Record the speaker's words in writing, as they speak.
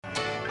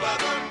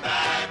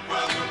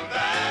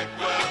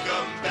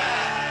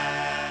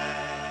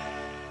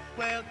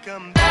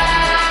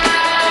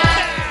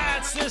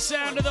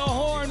sound of the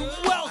horn.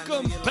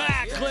 Welcome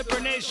back,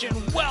 Clipper Nation.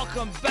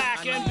 Welcome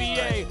back,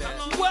 NBA.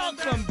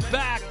 Welcome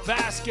back,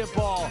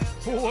 basketball.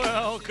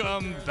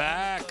 Welcome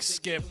back,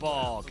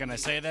 skipball. Can I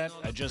say that?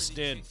 I just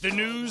did. The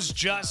news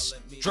just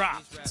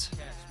dropped.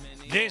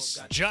 This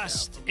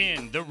just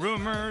in. The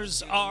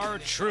rumors are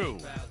true.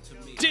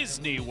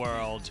 Disney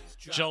World,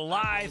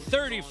 July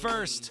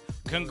 31st.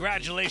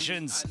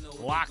 Congratulations,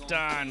 Locked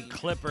On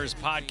Clippers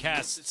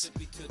podcasts.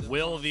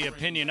 Will the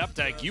Opinion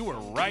Updike, you were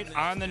right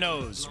on the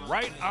nose,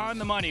 right on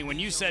the money when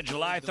you said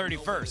July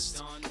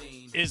 31st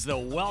is the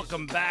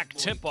welcome back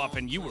tip-off,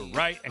 and you were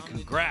right, and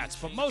congrats.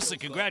 But mostly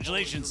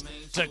congratulations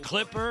to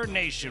Clipper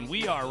Nation.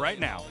 We are right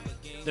now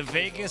the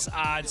Vegas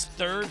odds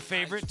third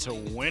favorite to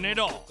win it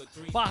all,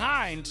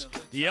 behind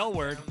the L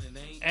Word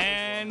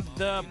and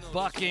the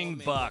Bucking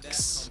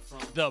Bucks.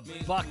 The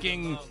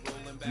Bucking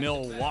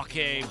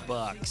Milwaukee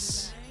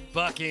Bucks.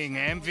 Bucking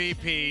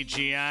MVP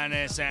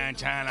Giannis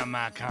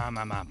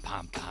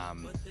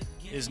Antetokounmpo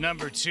is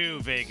number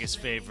 2 Vegas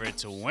favorite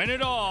to win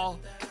it all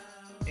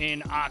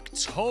in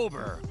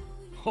October.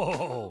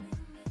 Oh,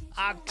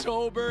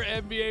 October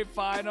NBA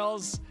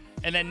Finals.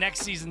 And then next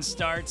season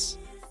starts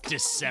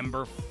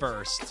December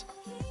 1st.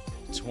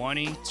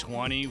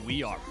 2020,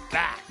 we are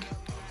back.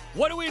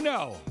 What do we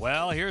know?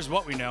 Well, here's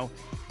what we know.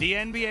 The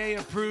NBA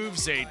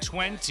approves a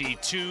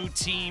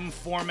 22-team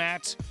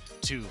format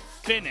to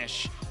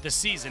finish the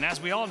season. As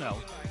we all know,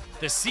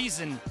 the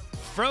season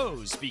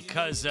froze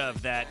because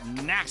of that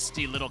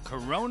nasty little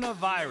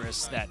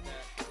coronavirus that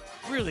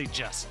really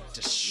just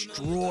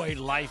destroyed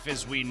life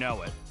as we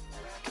know it.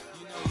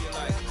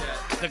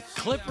 The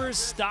Clippers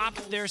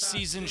stopped their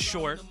season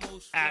short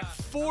at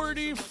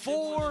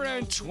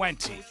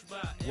 44-20.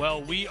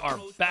 Well, we are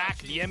back.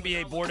 The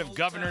NBA Board of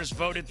Governors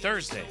voted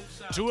Thursday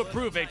to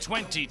approve a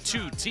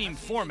 22-team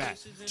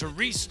format to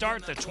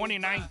restart the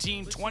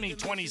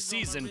 2019-2020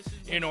 season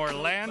in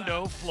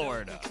Orlando,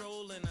 Florida.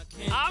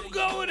 I'm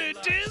going to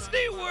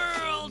Disney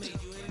World!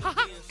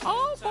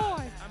 Oh,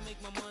 boy.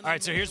 All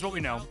right, so here's what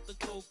we know.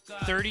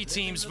 30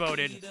 teams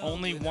voted.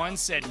 Only one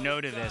said no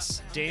to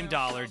this. Dame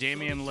Dollar,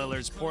 Damian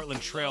Lillard's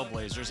Portland Trail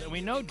Blazers. And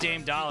we know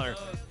Damian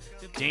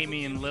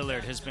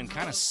Lillard, has been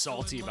kind of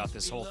salty about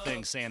this whole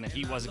thing, saying that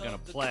he wasn't going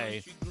to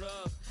play.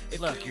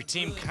 Look, your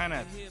team kind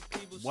of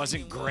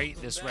wasn't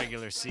great this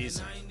regular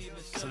season,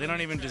 so they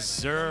don't even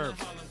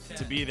deserve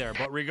to be there.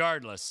 But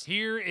regardless,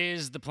 here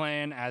is the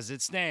plan as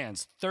it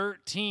stands.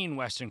 13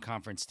 Western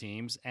Conference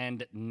teams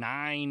and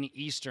 9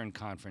 Eastern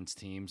Conference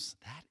teams.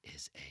 That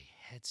is a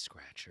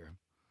head-scratcher.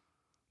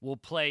 Will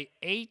play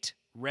 8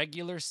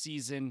 regular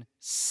season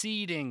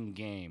seeding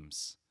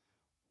games.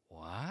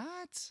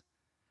 What?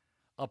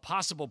 A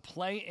possible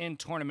play-in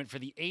tournament for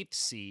the 8th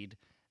seed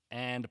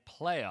and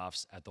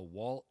playoffs at the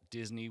Walt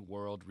Disney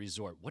World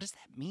Resort. What does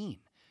that mean?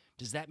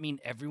 Does that mean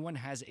everyone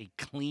has a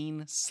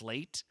clean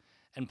slate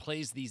and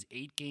plays these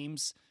 8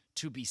 games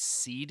to be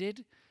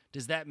seeded?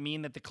 Does that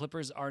mean that the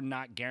Clippers are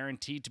not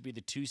guaranteed to be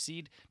the 2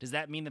 seed? Does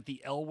that mean that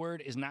the L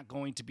Word is not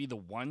going to be the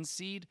 1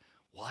 seed?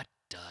 What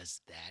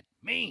does that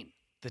mean?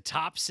 The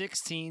top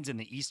 6 teams in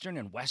the Eastern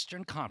and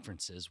Western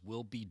conferences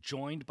will be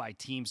joined by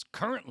teams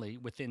currently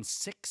within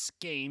 6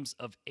 games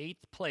of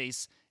 8th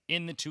place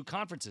in the 2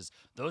 conferences.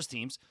 Those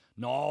teams,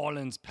 New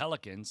Orleans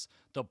Pelicans,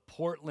 the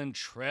Portland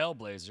Trail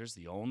Blazers,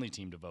 the only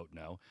team to vote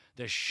no,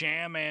 the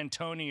San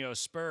Antonio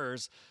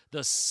Spurs,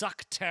 the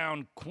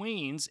Sucktown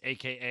Queens,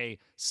 a.k.a.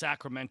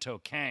 Sacramento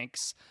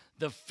Kanks,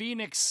 the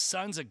Phoenix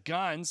Sons of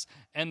Guns,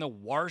 and the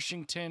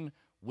Washington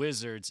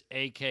Wizards,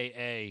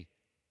 a.k.a.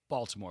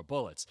 Baltimore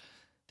Bullets.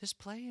 This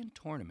play-in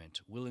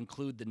tournament will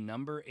include the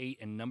number 8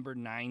 and number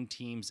 9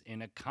 teams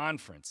in a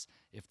conference.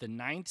 If the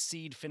 9th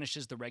seed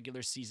finishes the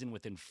regular season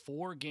within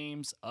 4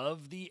 games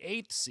of the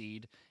 8th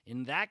seed,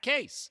 in that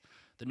case,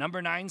 the number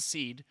 9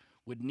 seed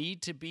would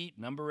need to beat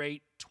number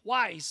 8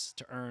 twice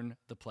to earn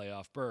the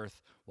playoff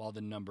berth, while the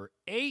number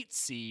 8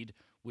 seed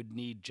would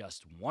need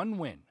just 1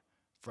 win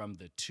from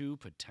the 2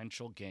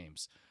 potential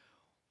games.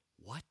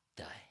 What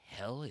the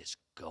hell is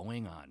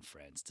going on,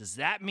 friends? Does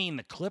that mean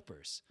the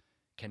Clippers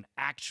can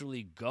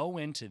actually go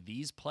into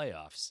these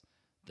playoffs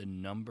the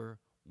number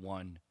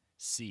 1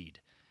 seed?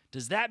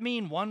 Does that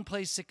mean 1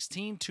 plays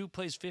 16, 2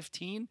 plays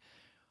 15?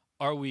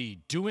 Are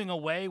we doing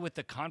away with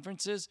the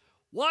conferences?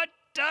 What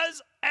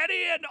does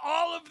any and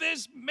all of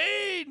this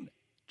mean?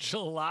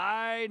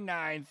 July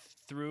 9th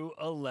through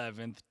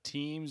 11th,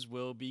 teams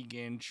will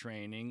begin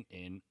training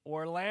in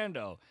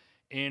Orlando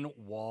in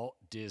Walt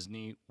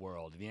Disney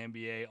World. The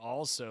NBA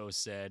also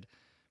said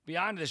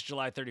beyond this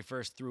July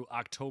 31st through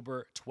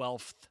October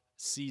 12th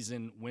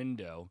season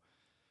window,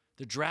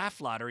 the draft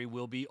lottery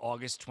will be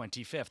August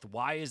 25th.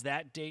 Why is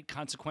that date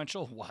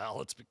consequential? Well,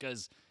 it's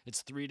because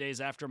it's 3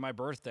 days after my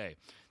birthday.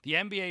 The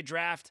NBA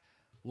draft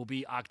will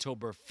be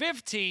October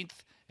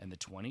 15th, and the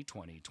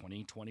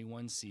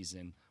 2020-2021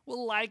 season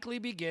will likely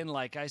begin,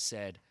 like I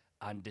said,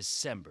 on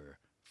December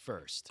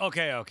 1st.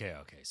 Okay.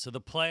 So the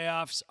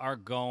playoffs are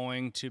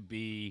going to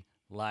be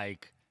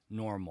like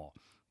normal.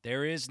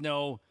 There is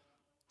no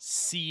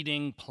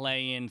seeding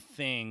play-in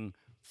thing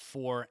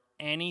for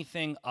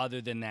anything other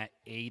than that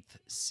 8th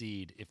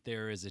seed if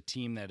there is a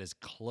team that is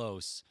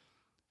close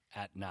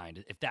at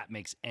 9, if that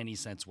makes any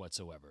sense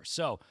whatsoever.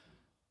 So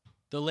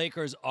the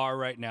Lakers are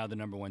right now the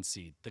number 1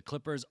 seed. The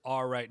Clippers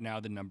are right now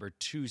the number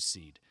 2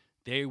 seed.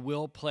 They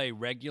will play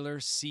regular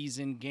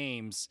season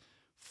games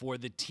for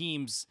the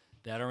teams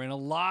that are in a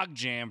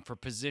logjam for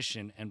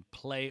position and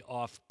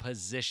playoff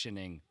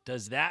positioning.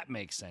 Does that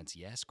make sense?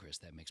 Yes, Chris,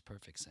 that makes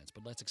perfect sense,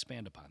 but let's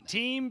expand upon that.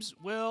 Teams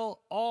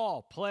will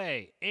all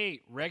play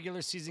 8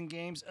 regular season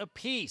games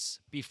apiece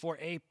before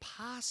a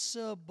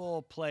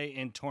possible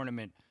play-in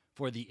tournament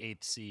for the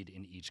 8th seed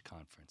in each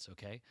conference,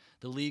 okay?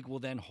 The league will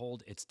then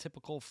hold its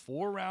typical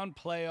 4-round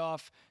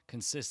playoff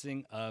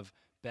consisting of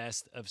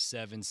best of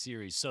 7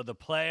 series. So the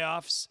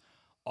playoffs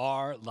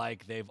are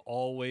like they've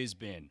always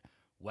been.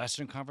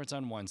 Western Conference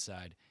on one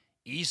side,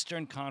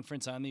 Eastern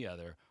Conference on the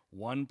other.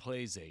 1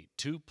 plays 8,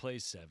 2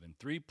 plays 7,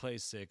 3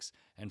 plays 6,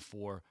 and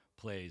 4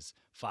 plays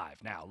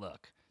 5. Now,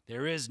 look,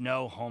 there is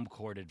no home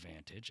court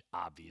advantage,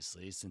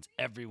 obviously, since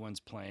everyone's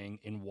playing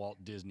in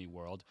Walt Disney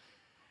World.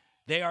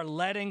 They are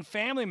letting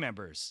family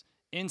members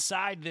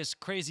inside this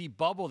crazy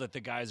bubble that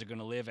the guys are going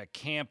to live at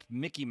Camp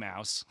Mickey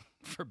Mouse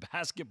for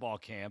basketball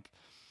camp.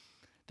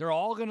 They're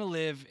all going to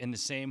live in the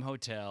same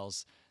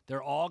hotels.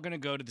 They're all going to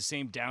go to the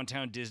same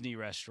downtown Disney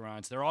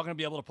restaurants. They're all going to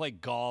be able to play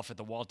golf at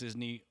the Walt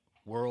Disney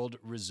World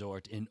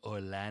Resort in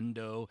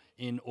Orlando,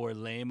 in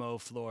Orlamo,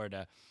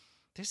 Florida.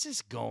 This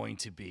is going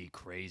to be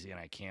crazy, and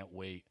I can't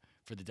wait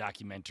for the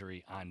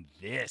documentary on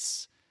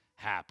this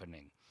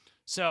happening.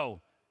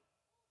 So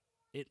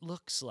it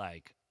looks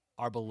like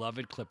our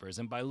beloved Clippers,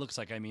 and by looks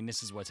like, I mean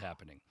this is what's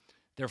happening.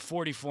 They're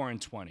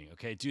 44-20,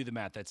 okay? Do the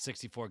math. That's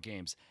 64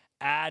 games.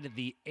 Add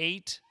the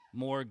 8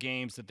 more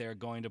games that they're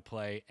going to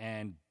play,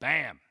 and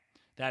bam,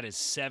 that is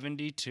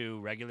 72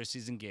 regular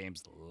season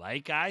games.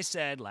 Like I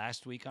said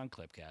last week on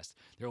Clipcast,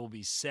 there will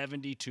be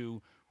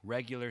 72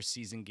 regular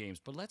season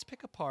games. But let's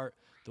pick apart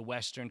the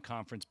Western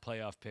Conference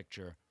playoff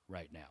picture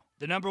right now.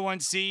 The number 1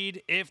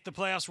 seed, if the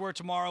playoffs were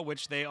tomorrow,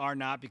 which they are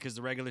not because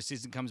the regular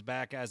season comes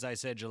back, as I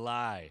said,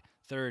 July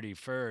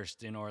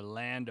 31st in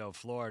Orlando,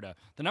 Florida.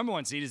 The number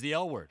 1 seed is the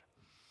L Word.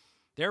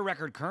 Their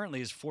record currently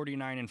is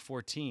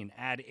 49-14.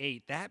 Add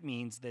 8. That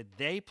means that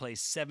they play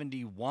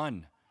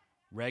 71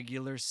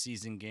 regular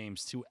season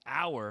games to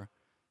our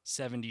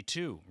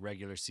 72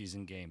 regular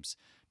season games.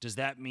 Does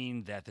that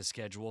mean that the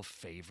schedule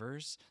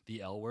favors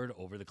the L Word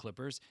over the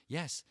Clippers?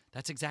 Yes,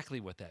 that's exactly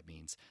what that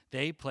means.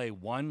 They play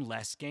 1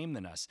 less game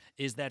than us.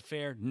 Is that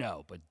fair?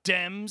 No, but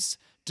Dems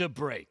to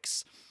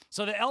breaks.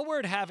 So the L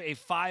Word have a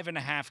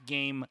 5.5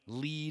 game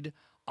lead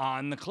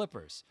on the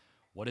Clippers.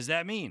 What does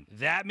that mean?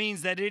 That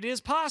means that it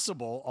is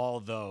possible,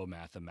 although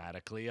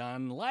mathematically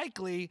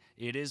unlikely,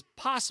 it is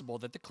possible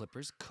that the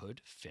Clippers could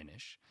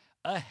finish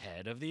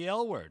ahead of the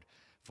L Word.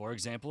 For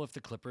example, if the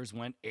Clippers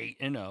went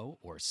 8-0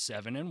 or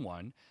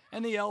 7-1,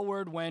 and the L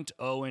Word went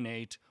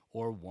 0-8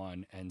 or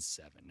 1-7.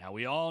 Now,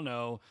 we all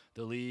know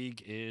the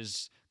league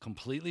is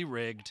completely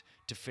rigged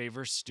to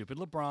favor stupid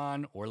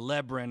LeBron, or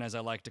Lebron, as I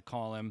like to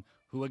call him,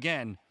 who,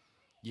 again,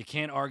 you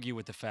can't argue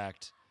with the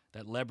fact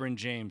that LeBron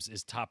James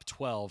is top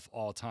 12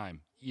 all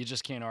time. You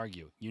just can't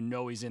argue. You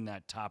know he's in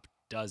that top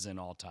dozen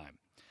all time.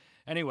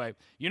 Anyway,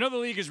 you know the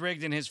league is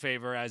rigged in his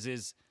favor, as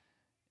is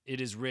it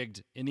is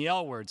rigged in the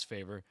L Word's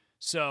favor.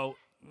 So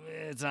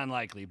it's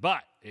unlikely,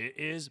 but it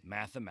is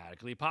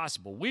mathematically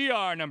possible. We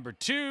are number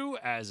 2,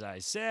 as I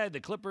said. The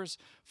Clippers,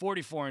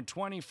 44-20,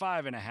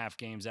 5.5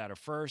 games out of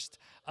first,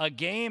 a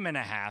game and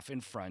a half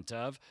in front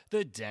of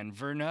the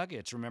Denver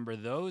Nuggets. Remember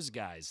those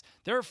guys.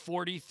 They're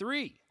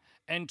 43-22.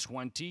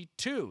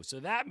 So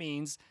that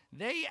means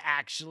they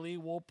actually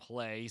will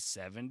play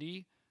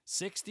 70,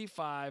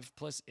 65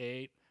 plus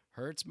 8.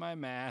 Hurts my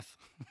math.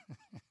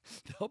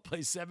 They'll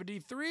play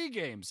 73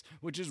 games,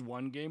 which is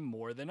 1 game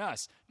more than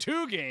us.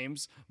 2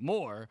 games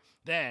more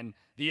than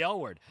the L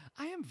Word.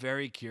 I am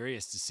very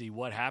curious to see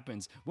what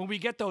happens when we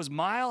get those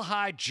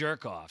mile-high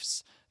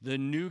jerk-offs, the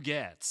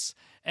Nuggets,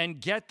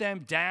 and get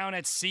them down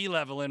at sea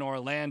level in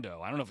Orlando.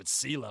 I don't know if it's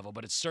sea level,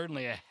 but it's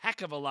certainly a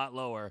heck of a lot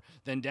lower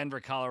than Denver,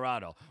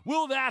 Colorado.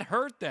 Will that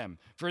hurt them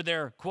for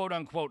their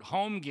quote-unquote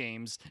home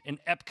games in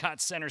Epcot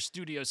Center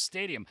Studios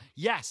Stadium?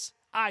 Yes,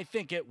 I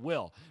think it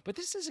will. But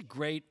this is a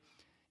great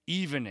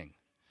evening.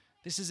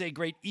 This is a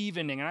great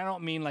evening, and I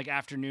don't mean like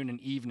afternoon and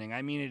evening.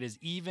 I mean it has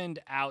evened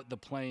out the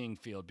playing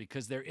field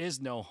because there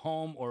is no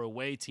home or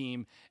away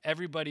team.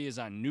 Everybody is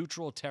on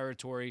neutral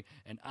territory,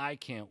 and I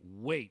can't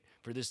wait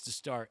for this to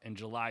start on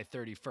July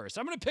 31st.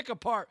 I'm going to pick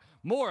apart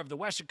more of the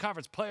Western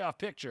Conference playoff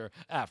picture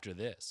after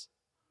this.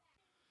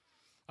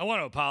 I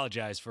want to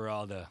apologize for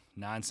all the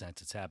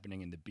nonsense that's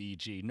happening in the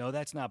BG. No,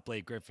 that's not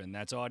Blake Griffin.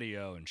 That's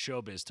audio and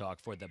showbiz talk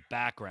for the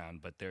background,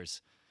 but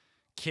there's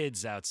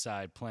kids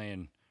outside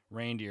playing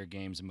reindeer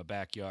games in my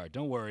backyard.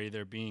 Don't worry,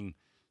 they're being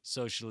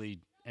socially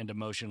and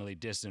emotionally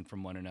distant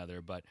from one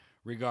another, but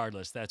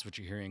regardless, that's what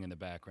you're hearing in the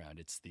background.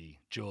 It's the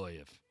joy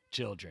of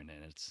children,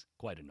 and it's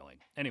quite annoying.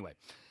 Anyway,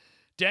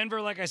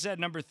 Denver, like I said,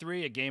 number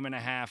 3, a game and a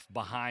half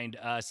behind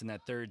us in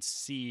that 3rd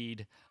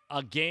seed,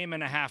 a game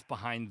and a half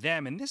behind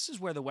them. And this is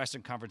where the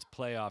Western Conference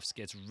playoffs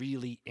gets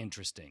really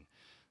interesting.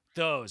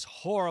 Those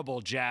horrible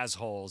Jazz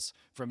holes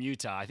from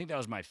Utah. I think that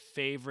was my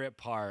favorite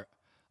part,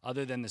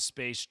 other than the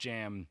Space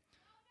Jam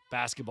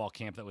basketball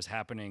camp that was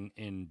happening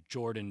in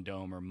Jordan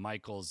Dome or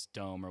Michael's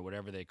Dome or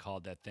whatever they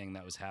called that thing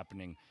that was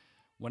happening.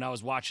 When I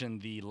was watching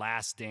The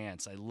Last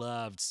Dance, I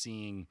loved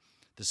seeing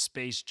the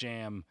Space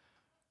Jam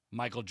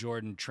Michael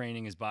Jordan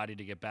training his body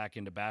to get back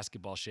into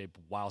basketball shape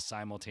while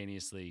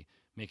simultaneously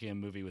making a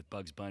movie with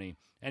Bugs Bunny.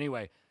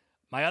 Anyway,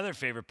 my other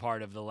favorite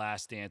part of The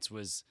Last Dance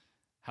was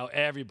how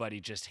everybody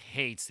just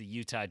hates the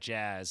Utah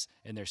Jazz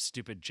and their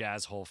stupid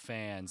Jazz Hole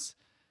fans,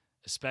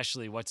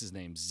 especially, what's his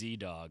name,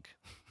 Z-Dog.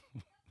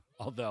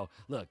 Although,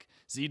 look,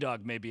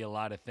 Z-Dog may be a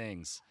lot of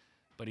things,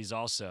 but he's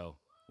also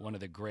one of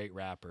the great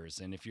rappers.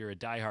 And if you're a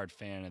diehard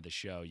fan of the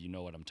show, you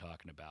know what I'm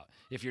talking about.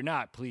 If you're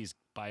not, please,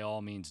 by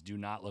all means, do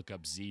not look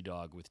up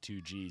Z-Dog with 2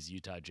 G's,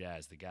 Utah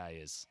Jazz. The guy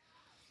is,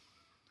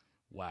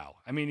 wow.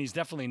 I mean, he's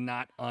definitely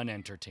not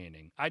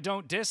unentertaining. I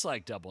don't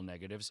dislike double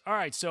negatives. All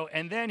right, so,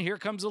 and then here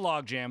comes the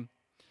logjam.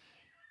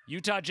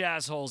 Utah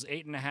Jazz holds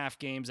 8.5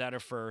 games out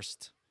of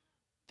first.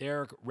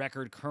 Their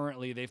record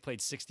currently, they've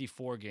played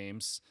 64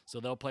 games,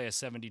 so they'll play a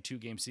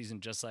 72-game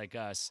season just like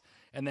us.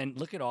 And then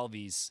look at all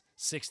these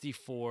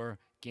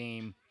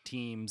 64-game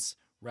teams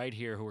right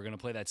here who are going to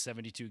play that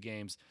 72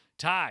 games.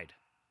 Tied.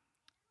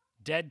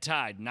 Dead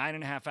tied.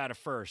 9.5 out of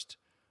first.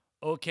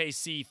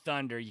 OKC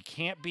Thunder. You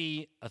can't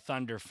be a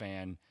Thunder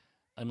fan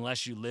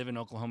unless you live in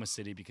Oklahoma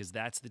City, because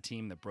that's the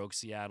team that broke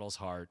Seattle's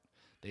heart.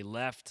 They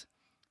left,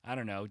 I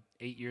don't know,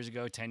 8 years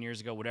ago, 10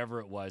 years ago, whatever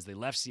it was. They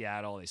left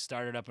Seattle. They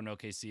started up in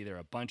OKC. They're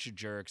a bunch of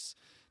jerks.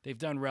 They've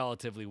done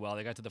relatively well.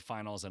 They got to the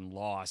finals and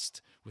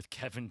lost with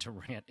Kevin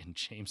Durant and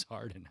James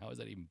Harden. How is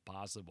that even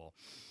possible?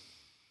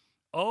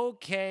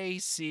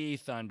 OKC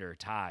Thunder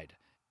tied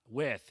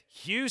with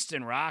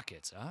Houston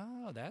Rockets.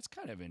 Oh, that's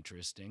kind of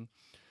interesting.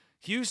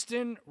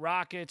 Houston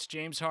Rockets,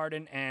 James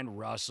Harden, and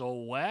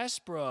Russell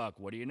Westbrook.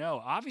 What do you know?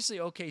 Obviously,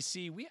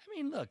 OKC,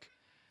 look,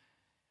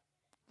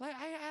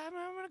 I'm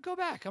going to go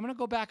back. I'm going to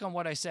go back on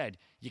what I said.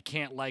 You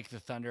can't like the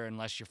Thunder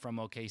unless you're from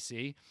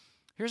OKC.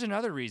 Here's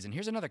another reason.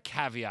 Here's another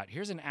caveat.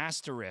 Here's an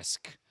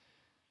asterisk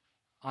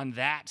on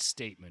that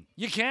statement.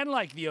 You can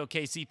like the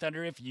OKC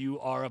Thunder if you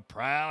are a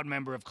proud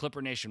member of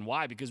Clipper Nation.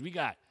 Why? Because we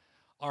got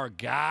our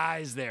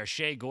guys there.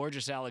 Shai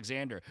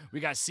Gilgeous-Alexander. We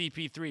got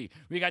CP3.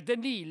 We got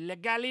Danilo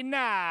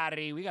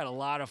Gallinari. We got a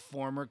lot of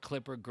former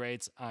Clipper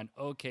greats on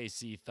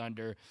OKC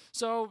Thunder.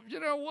 So, you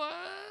know what?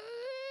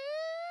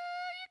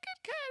 You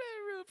could kind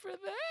of root for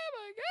them,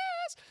 I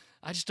guess.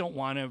 I just don't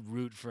want to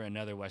root for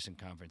another Western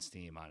Conference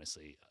team,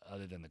 honestly,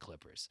 other than the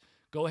Clippers.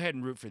 Go ahead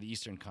and root for the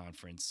Eastern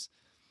Conference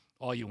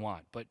all you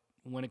want. But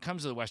when it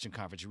comes to the Western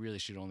Conference, you really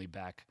should only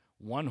back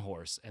one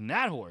horse, and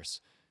that horse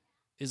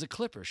is a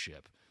Clipper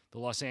ship. The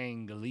Los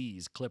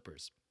Angeles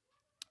Clippers.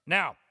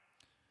 Now,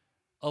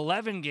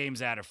 11 games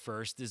out of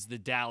first is the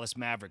Dallas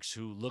Mavericks,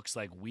 who looks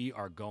like we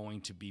are going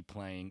to be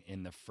playing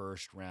in the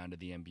first round of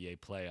the NBA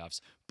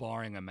playoffs,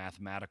 barring a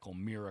mathematical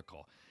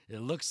miracle.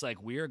 It looks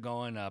like we are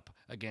going up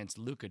against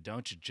Luka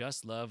Doncic.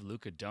 Just love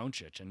Luka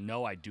Doncic. And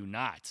no, I do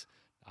not.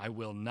 I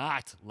will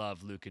not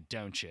love Luka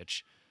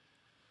Doncic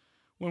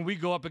when we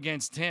go up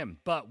against him.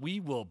 But we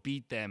will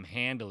beat them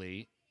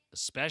handily,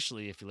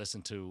 especially if you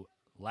listen to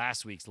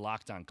last week's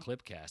Locked On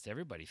Clipcast.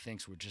 Everybody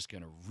thinks we're just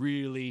going to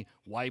really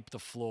wipe the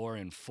floor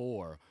in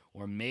 4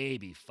 or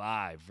maybe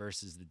 5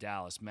 versus the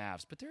Dallas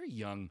Mavs. But they're a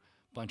young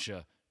bunch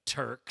of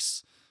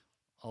Turks.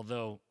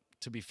 Although,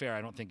 to be fair,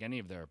 I don't think any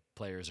of their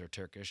players are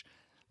Turkish.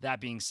 That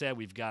being said,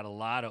 we've got a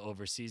lot of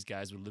overseas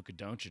guys with Luka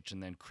Doncic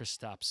and then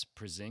Kristaps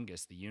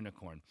Porzingis, the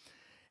unicorn.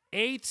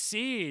 8th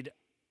seed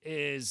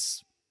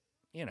is,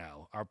 you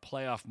know, our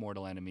playoff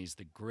mortal enemies,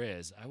 the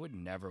Grizz. I would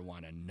never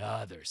want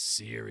another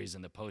series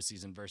in the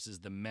postseason versus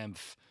the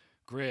Memphis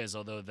Grizz,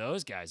 although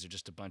those guys are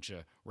just a bunch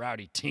of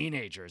rowdy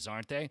teenagers,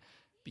 aren't they?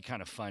 Be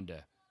kind of fun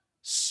to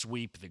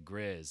sweep the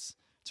Grizz,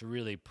 to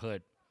really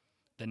put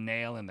the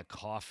nail in the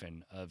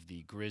coffin of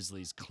the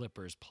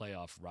Grizzlies-Clippers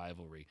playoff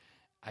rivalry.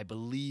 I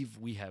believe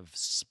we have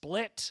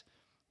split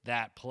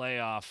that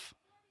playoff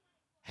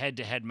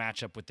head-to-head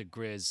matchup with the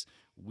Grizz.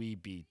 We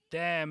beat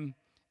them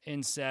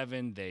in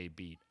 7. They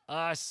beat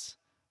us.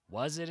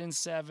 Was it in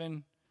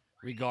 7?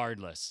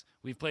 Regardless,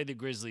 we've played the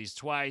Grizzlies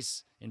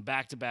twice in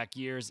back-to-back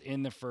years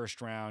in the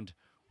first round.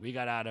 We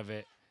got out of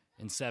it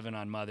in 7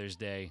 on Mother's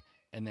Day,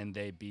 and then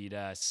they beat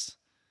us.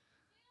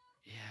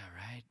 Yeah,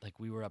 right? Like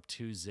we were up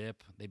 2-0.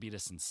 They beat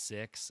us in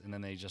 6, and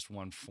then they just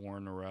won 4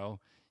 in a row.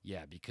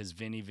 Yeah, because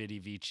Vinny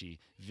Vici,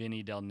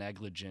 Vinny Del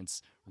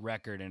Negligence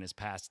record in his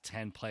past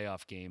 10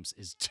 playoff games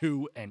is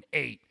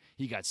 2-8.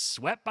 He got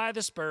swept by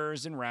the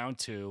Spurs in round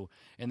 2,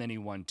 and then he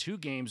won 2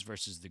 games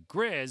versus the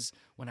Grizz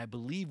when I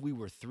believe we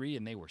were 3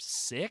 and they were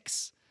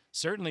 6.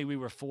 Certainly we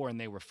were 4 and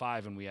they were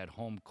 5, and we had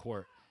home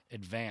court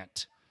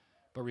advantage.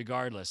 But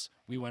regardless,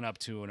 we went up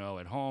 2-0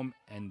 at home,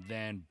 and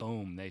then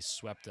boom, they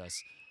swept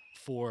us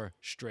 4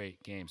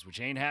 straight games, which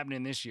ain't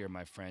happening this year,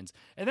 my friends.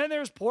 And then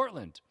there's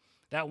Portland,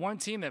 that one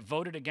team that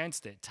voted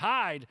against it,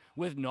 tied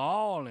with New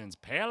Orleans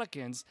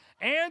Pelicans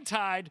and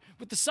tied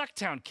with the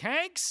Sucktown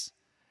Kanks.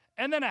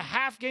 And then a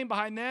half game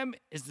behind them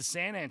is the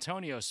San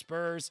Antonio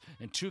Spurs,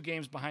 and 2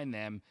 games behind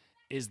them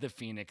is the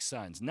Phoenix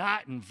Suns.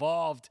 Not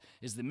involved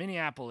is the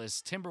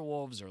Minneapolis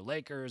Timberwolves or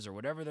Lakers or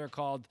whatever they're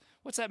called.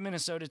 What's that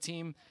Minnesota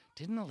team?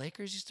 Didn't the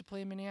Lakers used to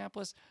play in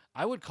Minneapolis?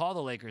 I would call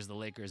the Lakers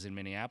in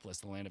Minneapolis,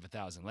 the land of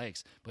 1,000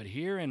 lakes. But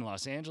here in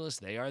Los Angeles,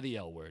 they are the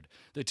L word.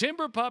 The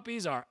Timber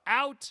Puppies are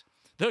out.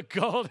 The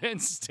Golden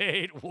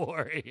State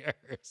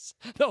Warriors,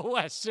 the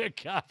Western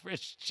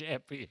Conference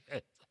champions.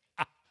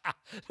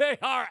 They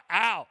are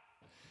out.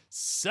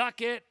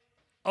 Suck it,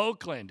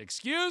 Oakland.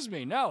 Excuse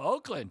me. No,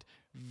 Oakland.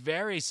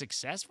 Very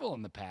successful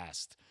in the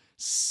past.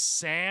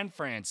 San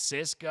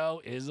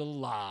Francisco is a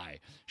lie.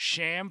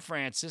 Sham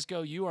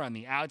Francisco, you are on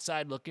the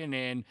outside looking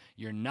in.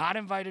 You're not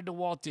invited to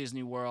Walt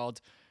Disney World.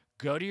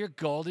 Go to your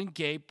Golden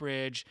Gate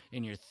Bridge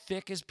in your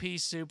thick as pea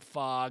soup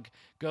fog.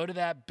 Go to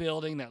that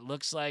building that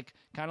looks like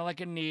kind of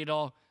like a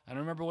needle. I don't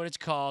remember what it's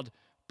called,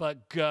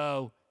 but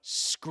go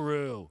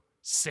screw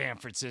San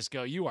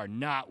Francisco. You are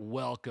not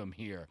welcome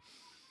here.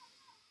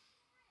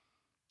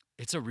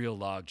 It's a real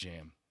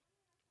logjam.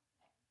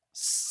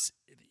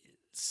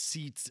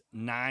 Seats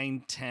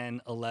 9,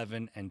 10,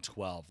 11, and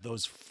 12.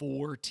 Those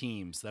 4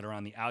 teams that are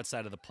on the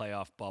outside of the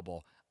playoff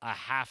bubble, a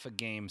half a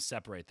game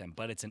separate them.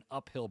 But it's an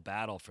uphill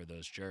battle for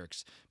those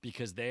jerks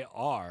because they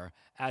are,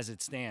 as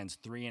it stands,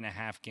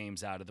 3.5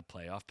 games out of the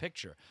playoff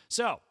picture.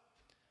 So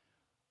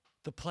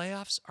the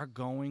playoffs are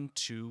going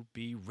to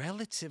be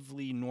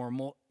relatively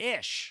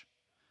normal-ish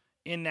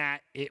in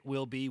that it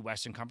will be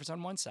Western Conference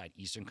on one side,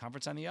 Eastern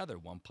Conference on the other.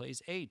 1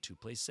 plays 8, 2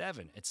 plays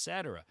 7,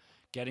 etc.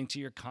 Getting to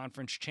your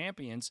conference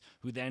champions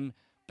who then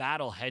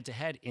battle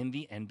head-to-head in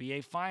the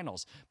NBA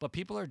Finals. But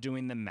people are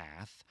doing the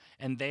math,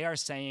 and they are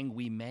saying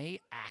we may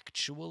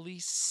actually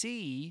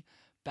see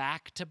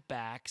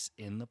back-to-backs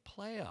in the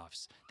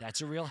playoffs.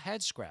 That's a real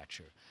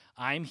head-scratcher.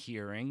 I'm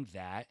hearing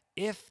that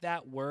if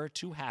that were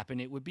to happen,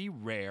 it would be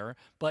rare,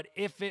 but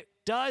if it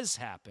does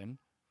happen,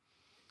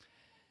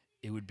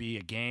 it would be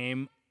a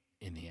game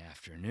in the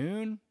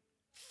afternoon,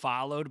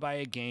 followed by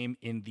a game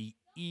in the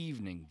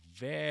evening.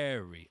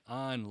 Very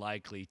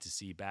unlikely to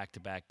see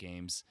back-to-back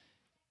games,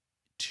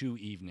 2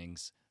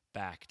 evenings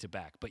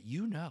back-to-back. But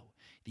you know,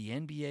 the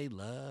NBA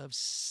loves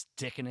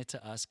sticking it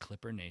to us,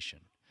 Clipper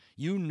Nation.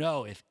 You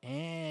know if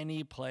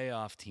any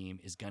playoff team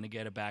is going to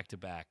get a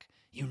back-to-back,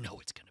 you know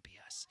it's going to be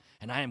us.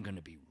 And I am going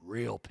to be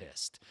real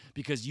pissed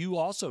because you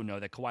also know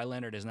that Kawhi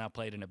Leonard has not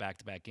played in a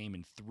back-to-back game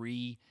in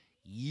 3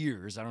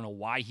 years. I don't know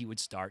why he would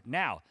start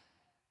now.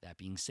 That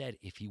being said,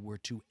 if he were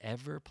to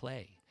ever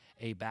play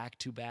a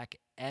back-to-back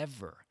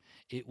ever,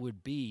 it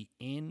would be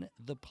in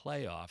the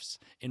playoffs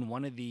in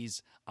one of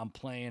these, I'm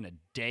playing a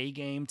day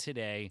game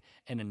today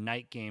and a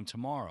night game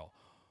tomorrow.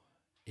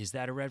 Is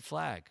that a red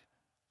flag?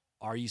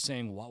 Are you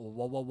saying,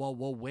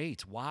 whoa,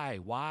 wait,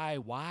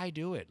 why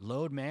do it?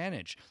 Load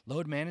manage.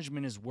 Load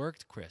management has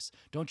worked, Chris.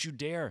 Don't you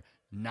dare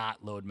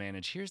not load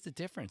manage. Here's the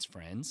difference,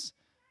 friends.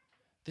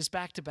 This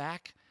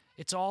back-to-back,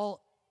 it's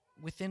all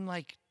within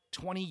like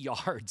 20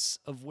 yards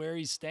of where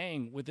he's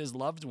staying with his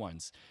loved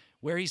ones,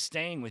 where he's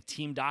staying with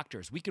team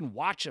doctors. We can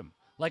watch him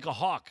like a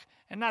hawk,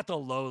 and not the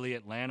lowly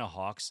Atlanta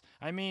Hawks.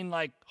 I mean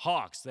like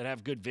hawks that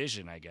have good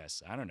vision, I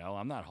guess. I don't know.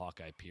 I'm not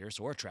Hawkeye Pierce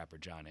or Trapper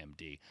John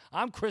MD.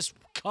 I'm Chris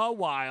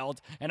Wild,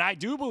 and I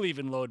do believe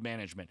in load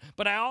management,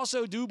 but I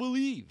also do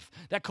believe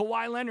that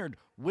Kawhi Leonard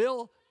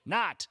will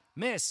not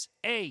miss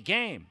a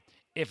game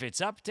if it's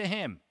up to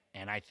him,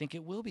 and I think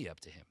it will be up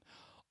to him.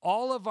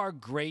 All of our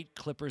great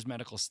Clippers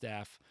medical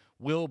staff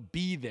will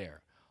be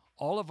there.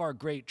 All of our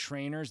great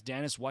trainers,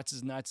 Dennis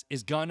What's-His-Nuts,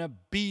 is going to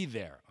be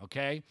there,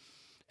 okay?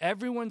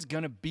 Everyone's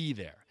going to be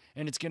there,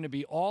 and it's going to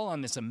be all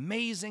on this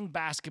amazing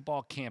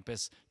basketball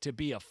campus to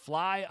be a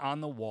fly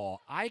on the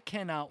wall. I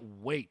cannot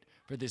wait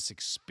for this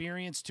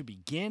experience to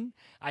begin.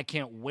 I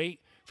can't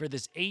wait for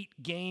this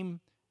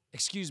 7-game,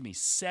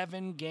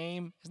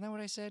 isn't that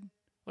what I said?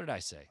 What did I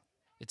say?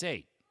 It's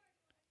 8.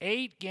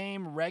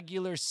 8-game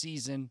regular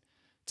season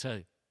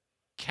to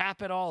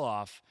cap it all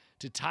off,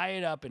 to tie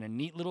it up in a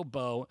neat little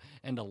bow,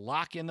 and to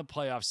lock in the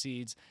playoff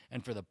seeds,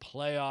 and for the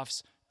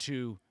playoffs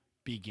to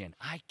begin.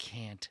 I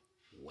can't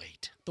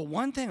wait. The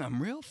one thing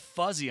I'm real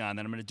fuzzy on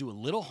that I'm going to do a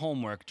little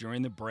homework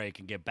during the break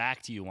and get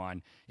back to you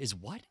on is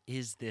what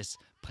is this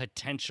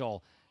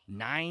potential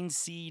 9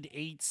 seed,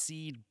 8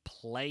 seed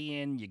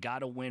play-in? You got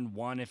to win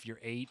 1 if you're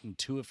 8 and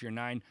 2 if you're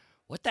 9.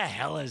 What the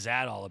hell is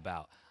that all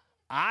about?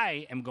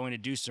 I am going to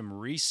do some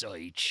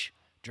research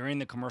during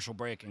the commercial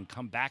break and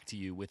come back to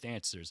you with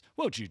answers.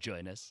 Won't you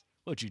join us?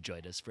 Won't you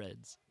join us,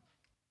 friends?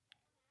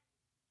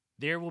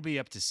 There will be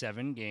up to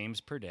 7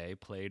 games per day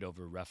played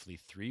over roughly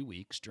 3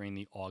 weeks during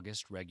the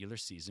August regular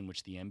season,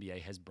 which the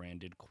NBA has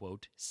branded,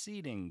 quote,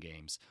 seeding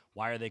games.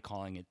 Why are they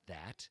calling it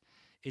that?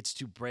 It's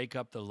to break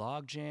up the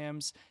log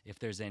jams if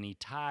there's any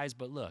ties.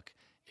 But look,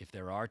 if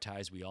there are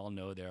ties, we all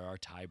know there are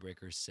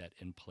tiebreakers set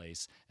in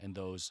place, and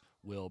those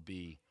will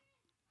be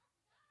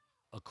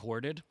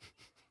according.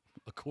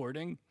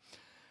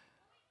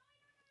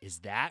 Is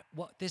that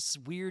what this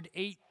weird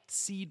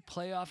 8-seed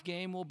playoff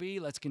game will be?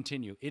 Let's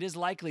continue. It is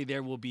likely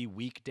there will be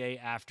weekday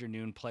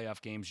afternoon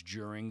playoff games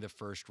during the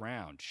first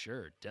round.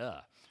 Sure,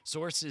 duh.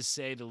 Sources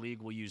say the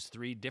league will use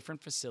 3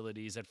 different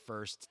facilities at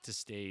first to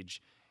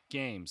stage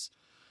games.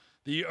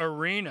 The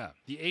Arena,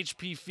 the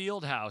HP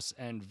Fieldhouse,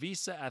 and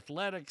Visa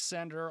Athletic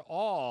Center,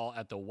 all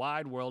at the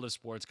Wide World of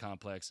Sports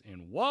complex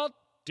in Walt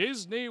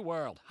Disney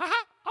World. Ha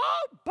ha!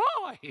 Oh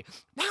boy!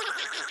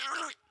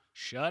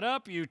 Shut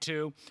up, you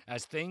two.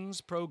 As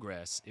things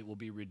progress, it will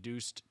be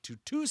reduced to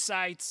 2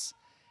 sites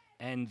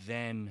and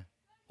then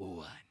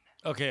 1.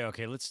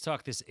 Okay, let's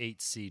talk this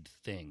 8-seed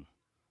thing.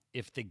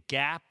 If the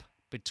gap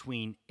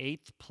between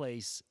 8th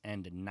place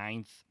and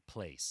 9th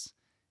place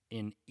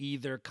in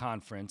either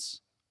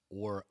conference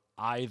or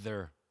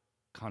either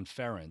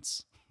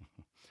conference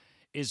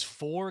is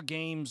 4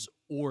 games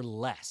or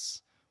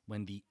less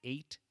when the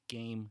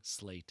 8-game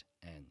slate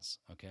ends,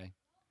 okay?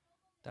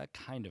 That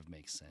kind of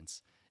makes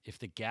sense. If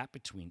the gap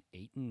between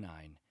 8 and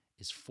 9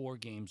 is 4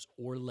 games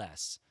or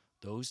less,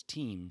 those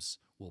teams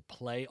will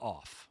play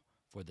off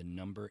for the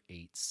number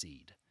 8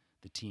 seed.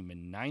 The team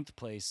in 9th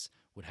place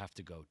would have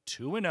to go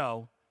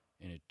 2-0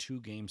 in a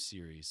 2-game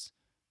series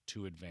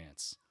to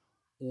advance,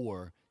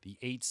 or the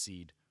 8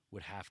 seed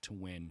would have to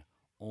win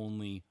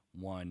only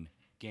 1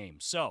 game.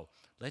 So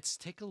let's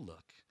take a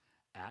look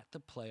at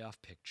the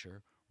playoff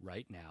picture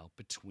right now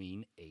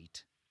between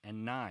 8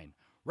 and 9.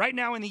 Right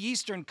now in the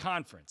Eastern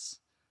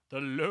Conference, the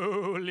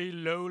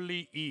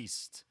lowly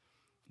East,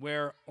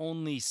 where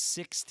only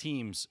 6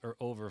 teams are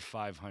over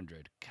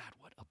 500. God,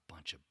 what a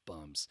bunch of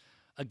bums.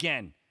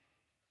 Again,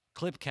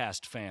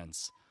 Clipcast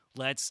fans,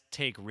 let's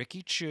take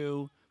Ricky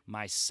Chu,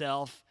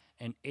 myself,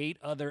 and 8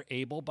 other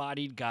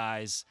able-bodied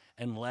guys,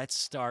 and let's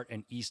start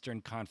an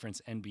Eastern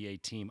Conference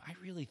NBA team. I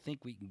really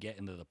think we can get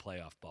into the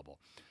playoff bubble.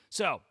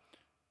 So,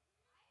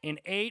 in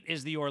 8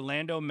 is the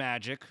Orlando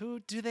Magic, who,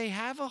 do they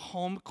have a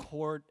home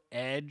court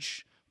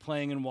edge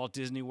playing in Walt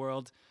Disney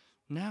World?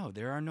 No,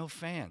 there are no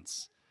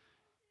fans.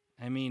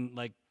 I mean,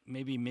 like,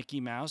 maybe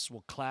Mickey Mouse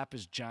will clap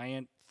his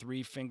giant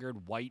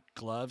 3-fingered white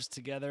gloves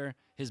together,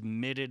 his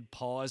mitted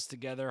paws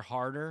together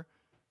harder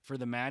for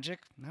the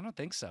Magic? I don't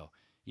think so.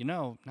 You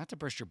know, not to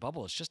burst your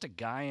bubble, it's just a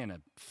guy in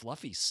a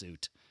fluffy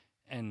suit,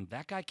 and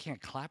that guy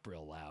can't clap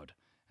real loud.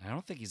 I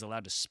don't think he's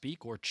allowed to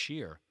speak or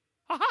cheer.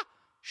 Ha ha!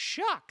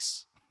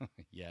 Shucks!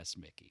 Yes,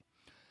 Mickey.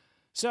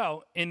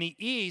 So, in the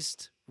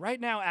East, right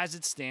now as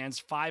it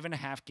stands,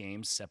 5.5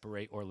 games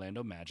separate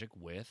Orlando Magic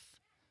with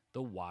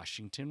the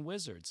Washington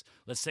Wizards.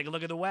 Let's take a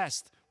look at the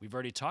West. We've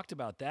already talked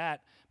about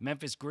that.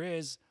 Memphis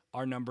Grizz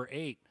are number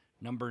 8.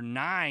 Number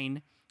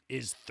 9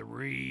 is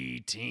 3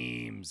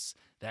 teams.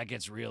 That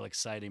gets real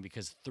exciting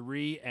because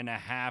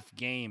 3.5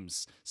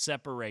 games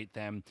separate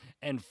them,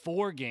 and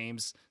 4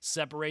 games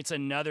separates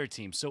another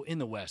team. So in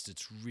the West,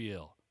 it's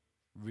real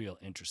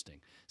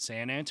interesting.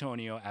 San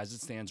Antonio, as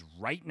it stands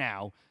right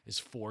now, is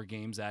 4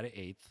 games out of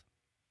 8th.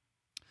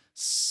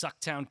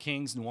 Sucktown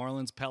Kings, New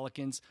Orleans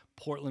Pelicans,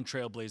 Portland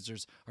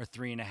Trailblazers are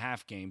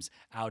 3.5 games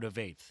out of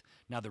 8th.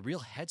 Now, the real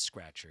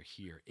head-scratcher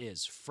here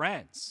is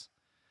friends,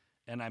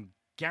 and I'm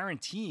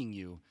guaranteeing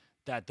you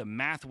that the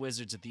math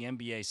wizards at the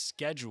NBA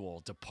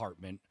schedule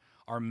department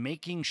are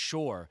making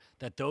sure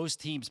that those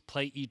teams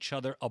play each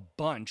other a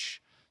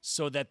bunch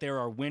so that there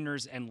are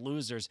winners and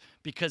losers,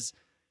 because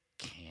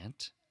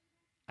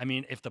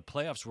if the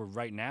playoffs were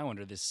right now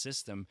under this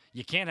system,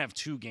 you can't have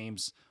 2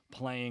 games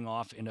playing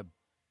off in a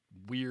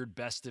weird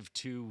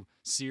best-of-2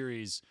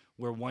 series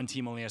where one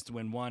team only has to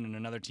win 1 and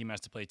another team has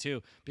to play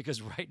 2,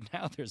 because right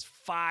now there's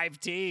 5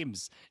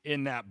 teams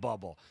in that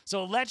bubble.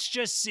 So let's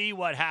just see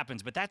what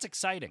happens. But that's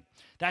exciting.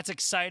 That's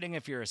exciting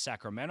if you're a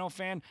Sacramento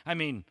fan. I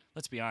mean,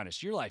 let's be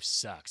honest, your life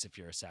sucks if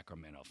you're a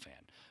Sacramento fan.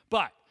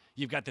 But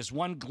you've got this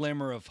one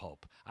glimmer of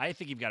hope. I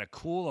think you've got a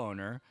cool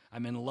owner.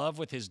 I'm in love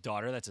with his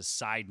daughter. That's a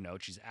side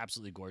note. She's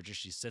absolutely gorgeous.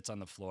 She sits on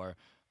the floor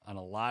on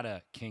a lot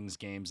of Kings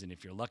games, and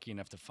if you're lucky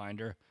enough to find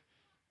her,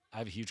 I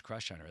have a huge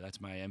crush on her.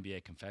 That's my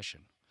NBA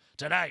confession.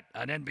 Tonight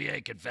on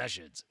NBA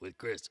Confessions with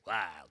Chris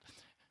Wild.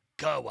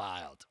 Go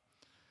Wild.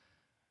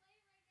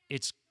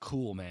 It's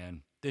cool,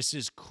 man. This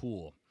is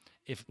cool.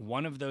 If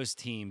one of those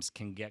teams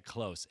can get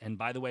close, and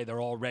by the way,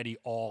 they're already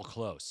all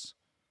close,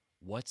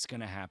 what's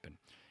going to happen?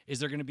 Is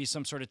there going to be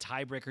some sort of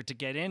tiebreaker to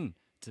get in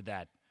to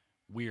that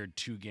weird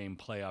 2-game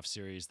playoff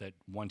series that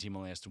one team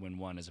only has to win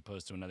 1 as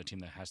opposed to another team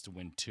that has to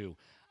win 2?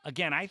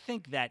 Again, I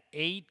think that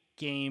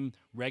 8-game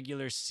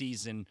regular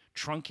season,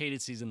 truncated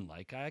season,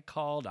 like I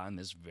called on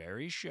this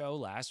very show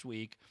last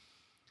week,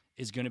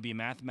 is going to be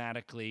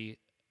mathematically,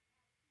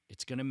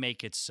 it's going to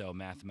make it so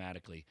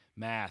mathematically.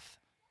 Math.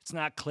 It's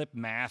not clip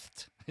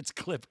mathed. It's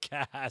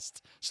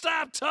clipcast.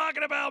 Stop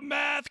talking about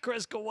math,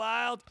 Chris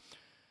Wild.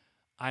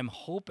 I'm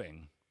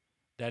hoping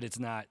that it's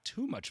not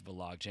too much of a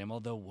logjam,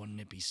 although wouldn't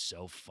it be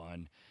so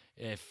fun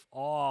if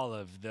all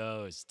of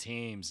those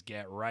teams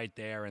get right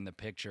there in the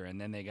picture and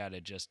then they got to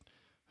just,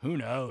 who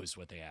knows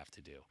what they have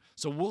to do.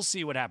 So we'll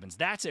see what happens.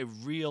 That's a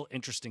real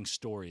interesting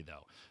story,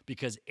 though,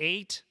 because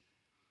 8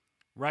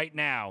 right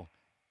now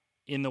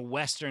in the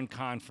Western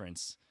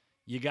Conference,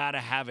 you got to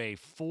have a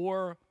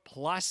 4+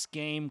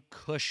 game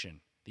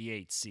cushion, the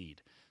 8th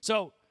seed.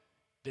 So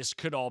this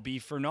could all be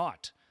for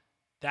naught.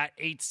 That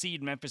 8th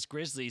seed Memphis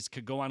Grizzlies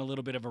could go on a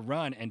little bit of a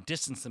run and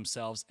distance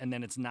themselves, and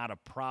then it's not a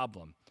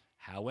problem.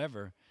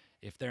 However,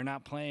 if they're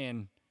not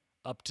playing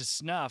up to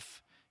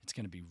snuff, it's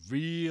going to be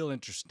real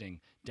interesting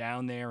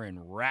down there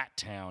in Rat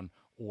Town,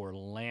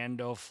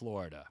 Orlando,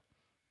 Florida.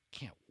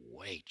 Can't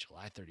wait.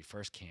 July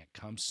 31st can't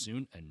come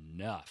soon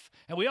enough.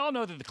 And we all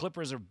know that the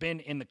Clippers have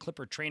been in the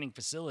Clipper training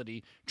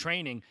facility,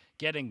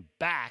 getting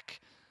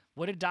back.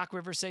 What did Doc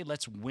Rivers say?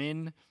 Let's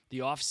win the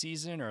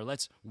offseason, or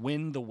let's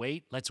win the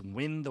weight. Let's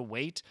win the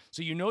weight.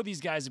 So you know these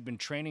guys have been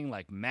training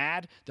like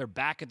mad. They're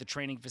back at the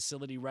training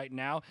facility right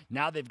now.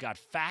 Now they've got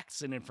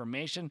facts and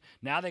information.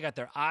 Now they got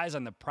their eyes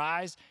on the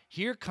prize.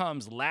 Here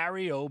comes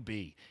Larry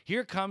O.B.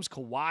 Here comes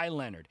Kawhi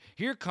Leonard.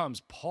 Here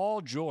comes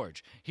Paul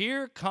George.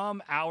 Here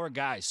come our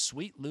guys,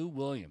 Sweet Lou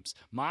Williams,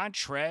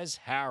 Montrezl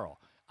Harrell.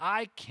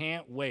 I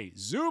can't wait.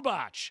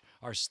 Zubac,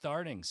 our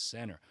starting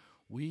center.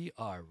 We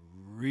are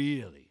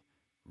really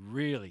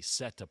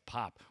set to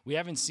pop. We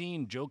haven't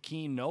seen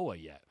Joakim Noah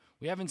yet.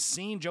 We haven't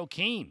seen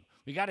Joakim.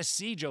 We got to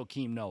see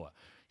Joakim Noah.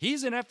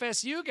 He's an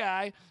FSU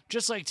guy,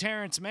 just like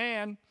Terrence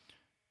Mann,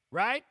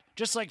 right?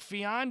 Just like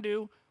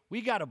Fiondu.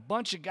 We got a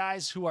bunch of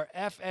guys who are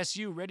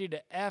FSU ready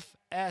to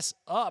FS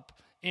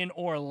up in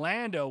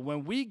Orlando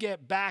when we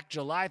get back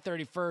July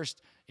 31st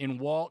in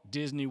Walt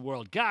Disney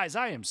World. Guys,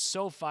 I am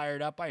so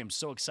fired up. I am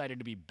so excited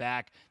to be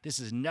back. This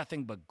is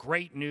nothing but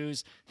great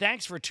news.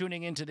 Thanks for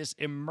tuning into this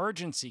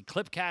emergency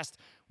Clipcast.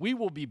 We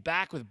will be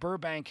back with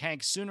Burbank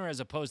Hank sooner as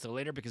opposed to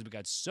later because we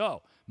got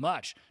so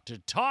much to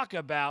talk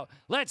about.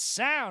 Let's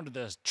sound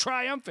the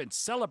triumphant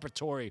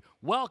celebratory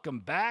welcome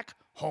back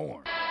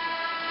horn.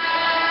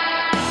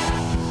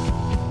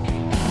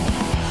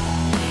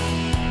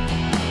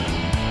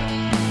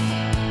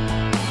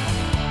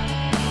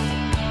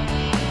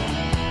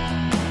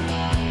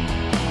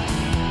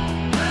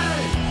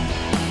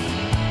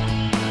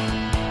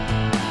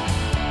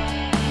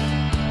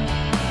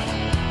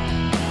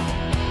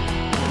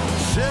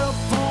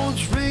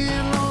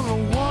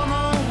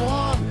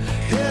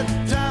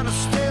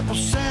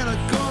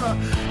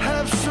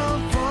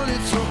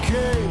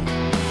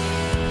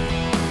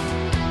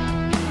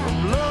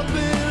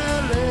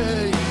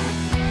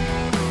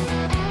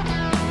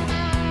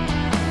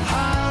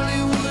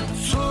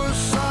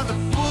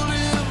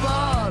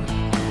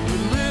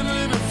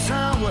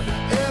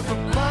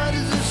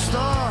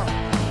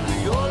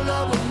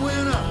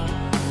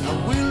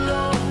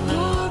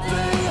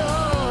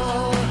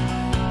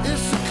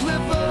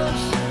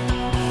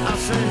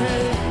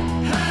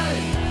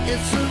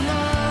 It's a